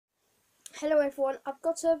Hello everyone, I've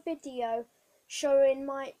got a video showing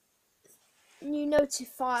my new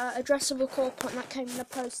Notifier addressable call point that came in the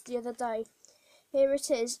post the other day. Here it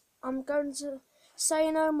is. I'm going to say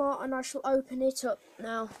no more and I shall open it up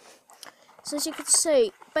now. So as you can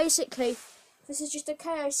see, basically this is just a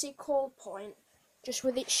KOC call point, just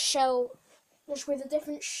with its shell, just with a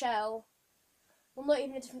different shell. Well, not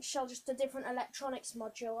even a different shell, just a different electronics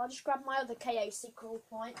module. I'll just grab my other KOC call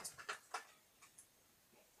point.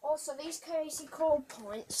 Also, these KOC call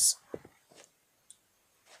points,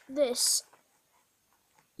 this,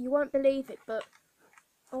 you won't believe it, but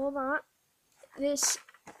all that, this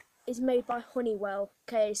is made by Honeywell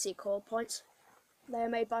KOC call points. They are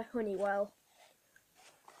made by Honeywell.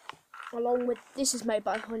 Along with, this is made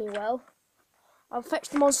by Honeywell. I'll fetch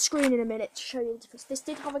them on screen in a minute to show you the difference. This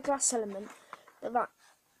did have a glass element, but that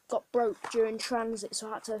got broke during transit, so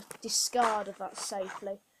I had to discard of that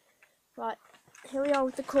safely. Right. Here we are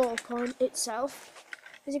with the call point itself.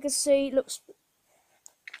 As you can see, it looks,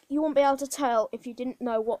 you wouldn't be able to tell if you didn't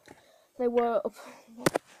know what they were.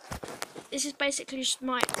 This is basically just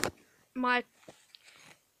my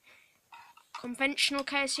conventional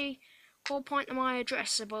KOC call point and my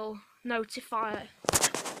addressable notifier.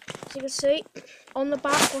 As you can see, on the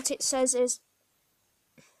back what it says is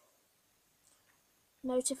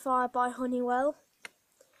Notifier by Honeywell.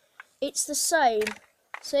 It's the same,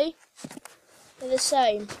 see? They're the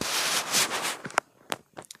same.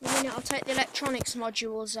 In a minute I'll take the electronics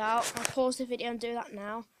modules out. I'll pause the video and do that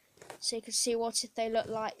now, so you can see what they look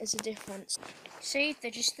like as a difference. See, they're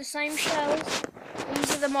just the same shells.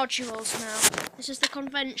 These are the modules now. This is the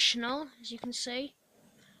conventional, as you can see.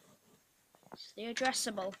 It's the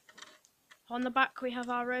addressable. On the back we have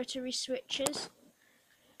our rotary switches.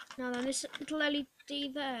 Now then, this little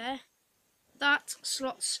LED there, that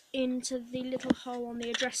slots into the little hole on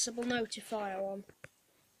the addressable notifier one.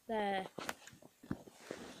 There.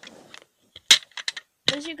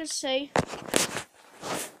 As you can see,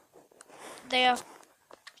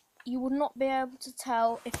 you would not be able to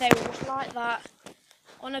tell if they were just like that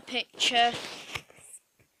on a picture,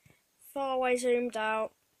 far away zoomed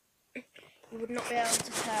out. You would not be able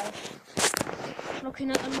to tell.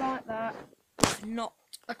 Looking at them like that, you could not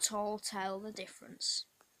at all tell the difference.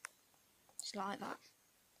 It's like that.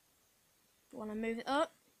 You want to move it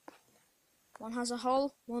up? One has a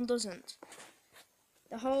hole, one doesn't.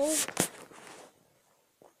 The hole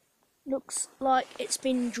looks like it's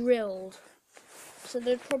been drilled. So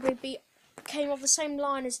they'd probably came off the same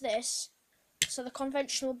line as this. So the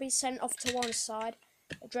conventional will be sent off to one side,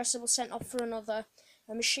 addressable sent off for another,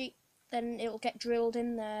 and machine, then it'll get drilled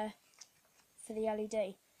in there for the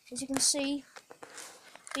LED. As you can see,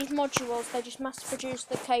 these modules, they just mass produce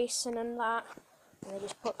the casing and that, and they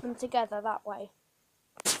just put them together that way.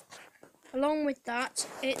 Along with that,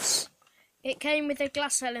 it came with a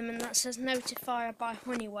glass element that says Notifier by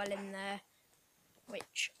Honeywell in there,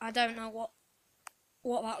 which I don't know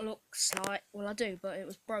what that looks like. Well, I do, but it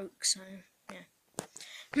was broke, so yeah.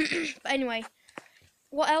 But anyway,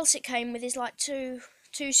 what else it came with is like two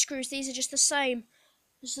screws. These are just the same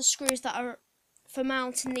as the screws that are for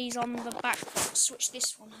mounting these on the back box, which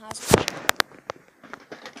this one has.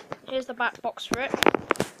 Here's the back box for it,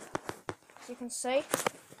 as you can see.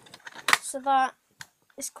 So that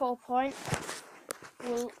this call point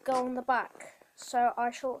will go on the back. So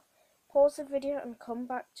I shall pause the video and come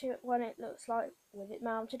back to it when it looks like with it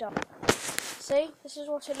mounted on. See, this is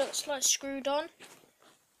what it looks like screwed on.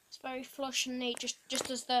 It's very flush and neat,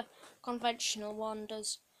 just as the conventional one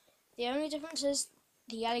does. The only difference is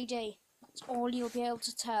the LED. That's all you'll be able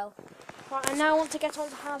to tell. Right, I now want to get on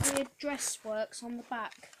to how the address works on the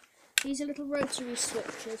back. These are little rotary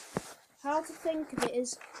switches. How to think of it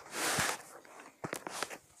is,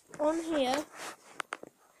 on here,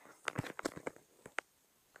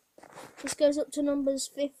 this goes up to numbers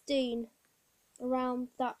 15, around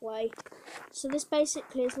that way. So this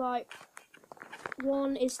basically is like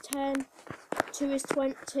 1 is 10, 2 is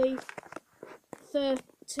 20,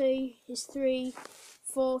 30 is 3,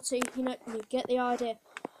 40, you get the idea.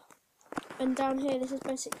 And down here, this is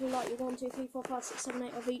basically like your 1, 2, 3, 4, 5, 6, 7,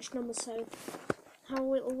 8 of each number. So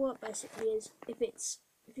how it will work basically is,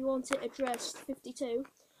 if you want it addressed 52,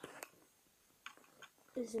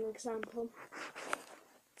 this is an example.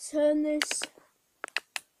 Turn this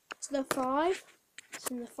to the 5, it's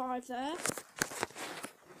in the 5 there,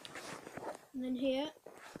 and then here,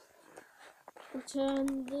 we'll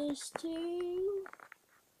turn this to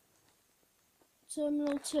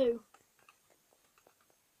terminal 2,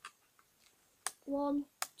 1,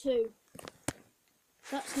 2.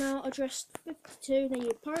 That's now addressed 52, then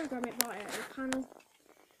you program it right out of the panel.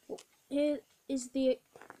 Here is the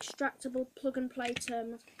extractable plug and play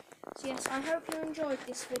terminal. So yes, I hope you enjoyed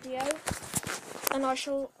this video, and I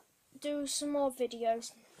shall do some more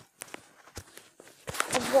videos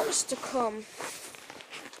of what's to come.